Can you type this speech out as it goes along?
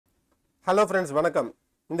Hello friends, வணக்கம்.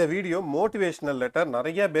 இந்த video motivational letter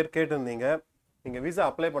நிறைய பேர் கேட்டிருந்தீங்க. நீங்கள் விசா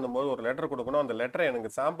அப்ளை பண்ணும்போது ஒரு லெட்டர் கொடுக்கணும், அந்த லெட்டரை எனக்கு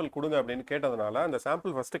சாம்பிள் கொடுங்க அப்படின்னு கேட்டதுனால அந்த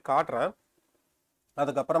சாம்பிள் ஃபஸ்ட்டு காட்டுறேன்.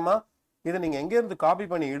 அதுக்கப்புறமா இதை நீங்கள் எங்கேருந்து காப்பி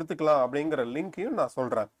பண்ணி எடுத்துக்கலாம் அப்படிங்கிற லிங்க்கையும் நான்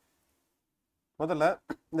சொல்கிறேன். முதல்ல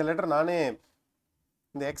இந்த லெட்டர் நானே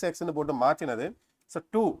இந்த எக்ஸ்எக்ஸ்ன்னு போட்டு மாற்றினது. ஸோ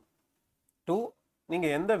டூ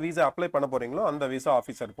நீங்கள் எந்த விசா அப்ளை பண்ண போகிறீங்களோ அந்த விசா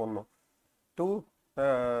ஆஃபீஸர் போடணும். டூ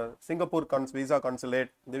சிங்கப்பூர் விசா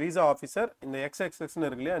கான்சுலேட், இந்த விசா ஆஃபீஸர் இந்த எக்ஸ்எக்ஸ்எக்ஸ்னு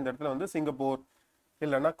இருக்கு இல்லையா, இந்த இடத்துல வந்து சிங்கப்பூர்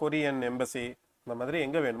இல்லைன்னா கொரியன் எம்பசி, இந்த மாதிரி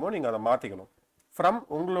எங்கே வேணுமோ நீங்கள் அதை மாற்றிக்கணும். ஃப்ரம்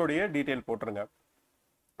உங்களுடைய டீட்டெயில் போட்டுருங்க,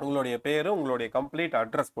 உங்களுடைய பேர், உங்களுடைய கம்ப்ளீட்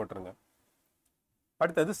அட்ரஸ் போட்டுருங்க.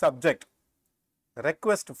 அடுத்தது சப்ஜெக்ட்,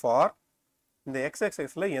 ரெக்வெஸ்ட் ஃபார் இந்த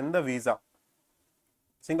எக்ஸ்எக்ஸ்எக்ஸில் எந்த விசா,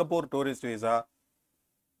 சிங்கப்பூர் டூரிஸ்ட் விசா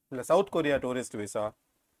இல்லை சவுத் கொரியா டூரிஸ்ட் விசா.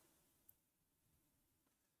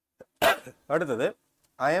 அடுத்தது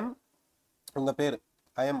உங்கள் பேர்,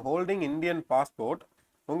 I am holding Indian passport,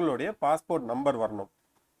 உங்களுடைய பாஸ்போர்ட் நம்பர் வரணும்.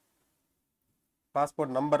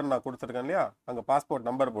 பாஸ்போர்ட் நம்பர் நான் கொடுத்துருக்கேன் இல்லையா, அங்கே பாஸ்போர்ட்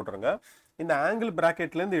நம்பர் போட்டுருங்க. இந்த ஆங்கிள்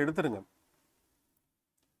பிராக்கெட்லேருந்து எடுத்துருங்க.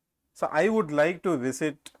 So I would like to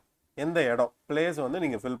visit, எந்த இடம் பிளேஸ் வந்து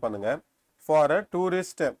நீங்கள் ஃபில் பண்ணுங்கள். For a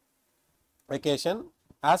tourist vacation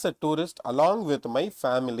as a tourist along with my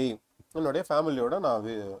family, என்னுடைய ஃபேமிலியோட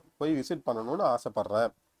நான் போய் விசிட் பண்ணணும்னு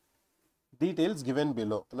ஆசைப்பட்றேன். டீட்டெயில்ஸ் கிவன்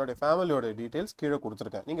பிலோ, என்னுடைய ஃபேமிலியோட டீட்டெயில்ஸ் கீழே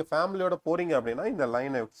கொடுத்துருக்கேன். நீங்கள் ஃபேமிலியோட போகிறீங்க அப்படின்னா இந்த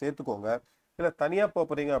லைனை சேர்த்துக்கோங்க. இல்லை தனியாக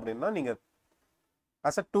போகிறீங்க அப்படின்னா நீங்கள்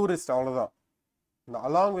ஆஸ் அ டூரிஸ்ட், அவ்வளோதான். இந்த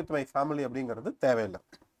அலாங் வித் மை ஃபேமிலி அப்படிங்கிறது தேவையில்லை.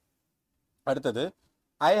 அடுத்தது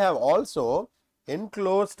I have also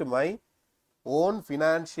enclosed my own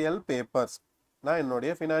financial papers, நான்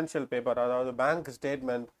என்னுடைய ஃபினான்ஷியல் பேப்பர், அதாவது பேங்க்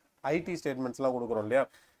ஸ்டேட்மெண்ட், ஐடி ஸ்டேட்மெண்ட்ஸ்லாம் கொடுக்குறோம் இல்லையா,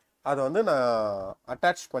 அதை வந்து நான்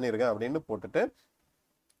அட்டாச் பண்ணியிருக்கேன் அப்படின்னு போட்டுட்டு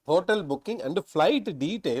hotel booking and flight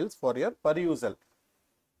details for your பர்யூசல்,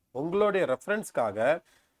 உங்களுடைய ரெஃபரன்ஸ்க்காக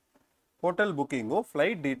ஹோட்டல் புக்கிங்கும்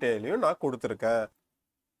ஃப்ளைட் டீட்டெயிலையும் நான் கொடுத்துருக்கேன்.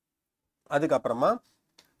 அதுக்கப்புறமா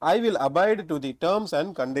I will abide to the terms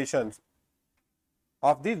and conditions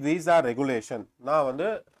of the visa regulation, நான் வந்து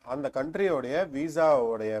அந்த கண்ட்ரியோடைய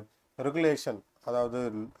விசாவோடைய ரெகுலேஷன், அதாவது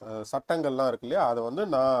சட்டங்கள்லாம் இருக்கு இல்லையா, அதை வந்து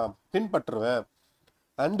நான் பின்பற்றுவேன்.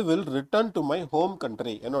 And will return to my home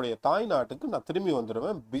country, என்னுடைய தாய் நாட்டுக்கு நான் திரும்பி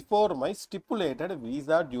வந்துடுவேன். Before my stipulated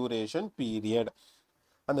visa duration period,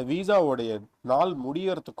 அந்த விசாவுடைய நாள்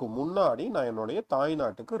முடியறதுக்கு முன்னாடி நான் என்னுடைய தாய்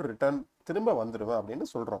நாட்டுக்கு திரும்ப வந்துடுவேன் அப்படின்னு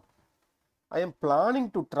சொல்கிறோம். I am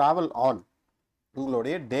planning to travel on,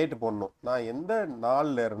 உங்களுடைய டேட் போடணும். நான் எந்த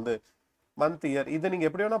நாள்ல இருந்து, மந்த், இயர், இதை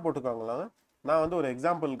நீங்கள் எப்படி வேணால் போட்டுக்கோங்களாங்க. நான் வந்து ஒரு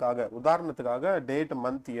எக்ஸாம்பிளுக்காக, உதாரணத்துக்காக டேட்,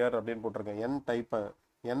 மந்த், இயர் அப்படின்னு போட்டிருக்கேன். என் டைப்பை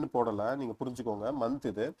என் போடலை, நீங்கள் புரிஞ்சுக்கோங்க. மந்த்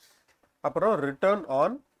இது. அப்புறம் ரிட்டர்ன்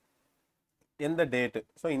ஆன் எந்த டேட்டு,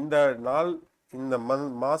 ஸோ இந்த நாள், இந்த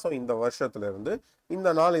மாதம், இந்த வருஷத்துலேருந்து இந்த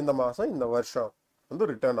நாள், இந்த மாதம், இந்த வருஷம் வந்து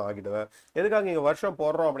ரிட்டர்ன் ஆகிடுவேன். எதுக்காக இங்கே வருஷம்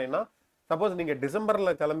போடுறோம் அப்படின்னா, சப்போஸ் நீங்கள்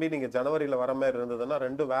டிசம்பரில் கிளம்பி நீங்கள் ஜனவரியில் வர மாதிரி இருந்ததுன்னா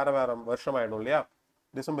வேறு வருஷம் ஆகிடும் இல்லையா.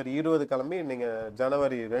 டிசம்பர் 20 கிளம்பி நீங்கள்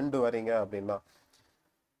ஜனவரி 2 வரீங்க அப்படின்னா,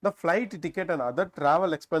 த flight ticket and other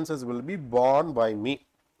travel expenses will be born by me,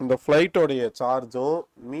 இந்த ஃப்ளைட்டோடைய சார்ஜும்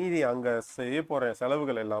மீதி அங்கே செய்ய போகிற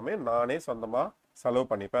செலவுகள் எல்லாமே நானே சொந்தமாக செலவு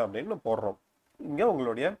பண்ணிப்பேன் அப்படின்னு போடுறோம். இங்கே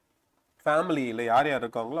உங்களுடைய ஃபேமிலியில் யார் யார்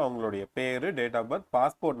இருக்காங்களோ அவங்களுடைய பேர், date of birth,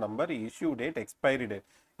 passport number, issue date, expiry date,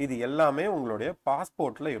 இது எல்லாமே உங்களுடைய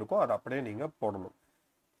பாஸ்போர்ட்டில் இருக்கும். அதை அப்படியே நீங்கள் போடணும்.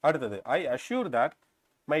 அடுத்தது ஐ assure that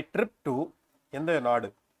my trip to எந்த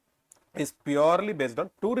நாடு is purely based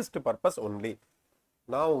on tourist purpose only,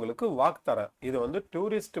 நான் உங்களுக்கு வாக்கு தரேன், இது வந்து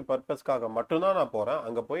டூரிஸ்ட் பர்பஸ்க்காக மட்டும்தான் நான் போகிறேன்.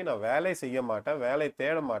 அங்கே போய் நான் வேலை செய்ய மாட்டேன், வேலை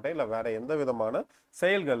தேட மாட்டேன், இல்லை வேற எந்த விதமான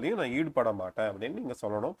செயல்கள்லையும் நான் ஈடுபட மாட்டேன் அப்படின்னு நீங்கள்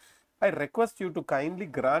சொல்லணும். I request you to kindly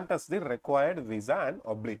grand as the required visa and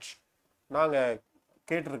ஒப்ளிச், நாங்கள்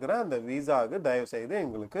கேட்டிருக்கிற அந்த விசாவுக்கு தயவு செய்து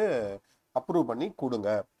எங்களுக்கு அப்ரூவ் பண்ணி கொடுங்க,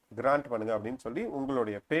 கிராண்ட் பண்ணுங்க அப்படின்னு சொல்லி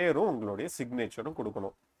உங்களுடைய பேரும் உங்களுடைய சிக்னேச்சரும்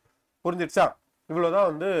கொடுக்கணும். புரிஞ்சிடுச்சா? இவ்வளோதான்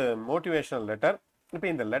வந்து மோட்டிவேஷனல் லெட்டர். இப்போ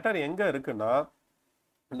இந்த லெட்டர் எங்கே இருக்குன்னா,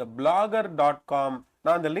 இந்த blogger.com,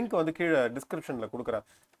 நான் இந்த லிங்க் வந்து கீழே டிஸ்கிரிப்ஷனில் கொடுக்குறேன்.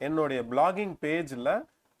 என்னுடைய பிளாகிங் பேஜில்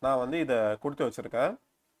நான் வந்து இதை கொடுத்து வச்சுருக்கேன்.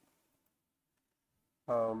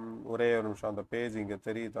 ஒரே ஒரு நிமிஷம், அந்த பேஜ் இங்கே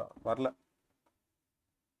தெரியுதா, வரல.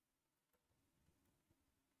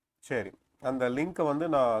 சரி, அந்த லிங்க்கை வந்து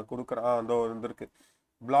நான் கொடுக்குறேன். அந்த இருக்கு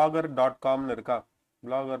blogger.comனு இருக்கா,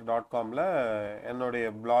 blogger.comல என்னுடைய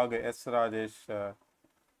பிளாக் எஸ் ராஜேஷ்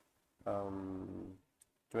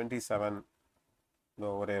 27,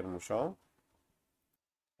 ஒரே ஒரு நிமிஷம்,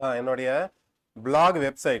 என்னுடைய பிளாக்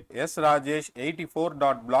வெப்சைட்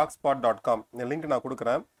srajesh84.blogspot.com, இந்த லிங்க் நான்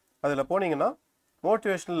கொடுக்குறேன். அதில் போனீங்கன்னா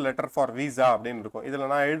மோட்டிவேஷனல் லெட்டர் ஃபார் விசா அப்படின்னு இருக்கும். இதில்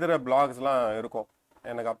நான் எழுதுகிற பிளாக்ஸ்லாம் இருக்கும்.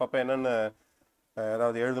 எனக்கு அப்பப்போ என்னென்ன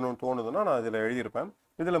ஏதாவது எழுதணும்னு தோணுதுன்னா நான் இதில் எழுதியிருப்பேன்.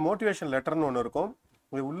 இதில் மோட்டிவேஷன் லெட்டர்னு ஒன்று இருக்கும்.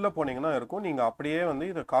 இது உள்ளே போனீங்கன்னா இருக்கும். நீங்கள் அப்படியே வந்து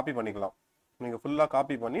இதை காப்பி பண்ணிக்கலாம். நீங்கள் ஃபுல்லாக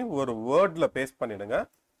காப்பி பண்ணி ஒரு வேர்டில் பேஸ்ட் பண்ணிவிடுங்க.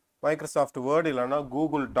 மைக்ரோசாஃப்ட் வேர்டு இல்லைன்னா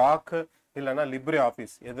கூகுள் டாக் இல்லைன்னா லிப்ரே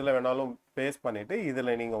ஆஃபீஸ் எதில் வேணாலும் பேஸ்ட் பண்ணிவிட்டு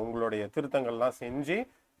இதில் நீங்கள் உங்களுடைய திருத்தங்கள்லாம் செஞ்சு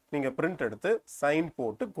நீங்கள் பிரிண்ட் எடுத்து சைன்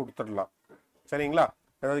போட்டு கொடுத்துடலாம். சரிங்களா?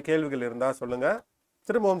 ஏதாவது கேள்விகள் இருந்தால் சொல்லுங்கள்.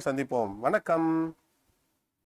 திரும்பவும் சந்திப்போம். வணக்கம்.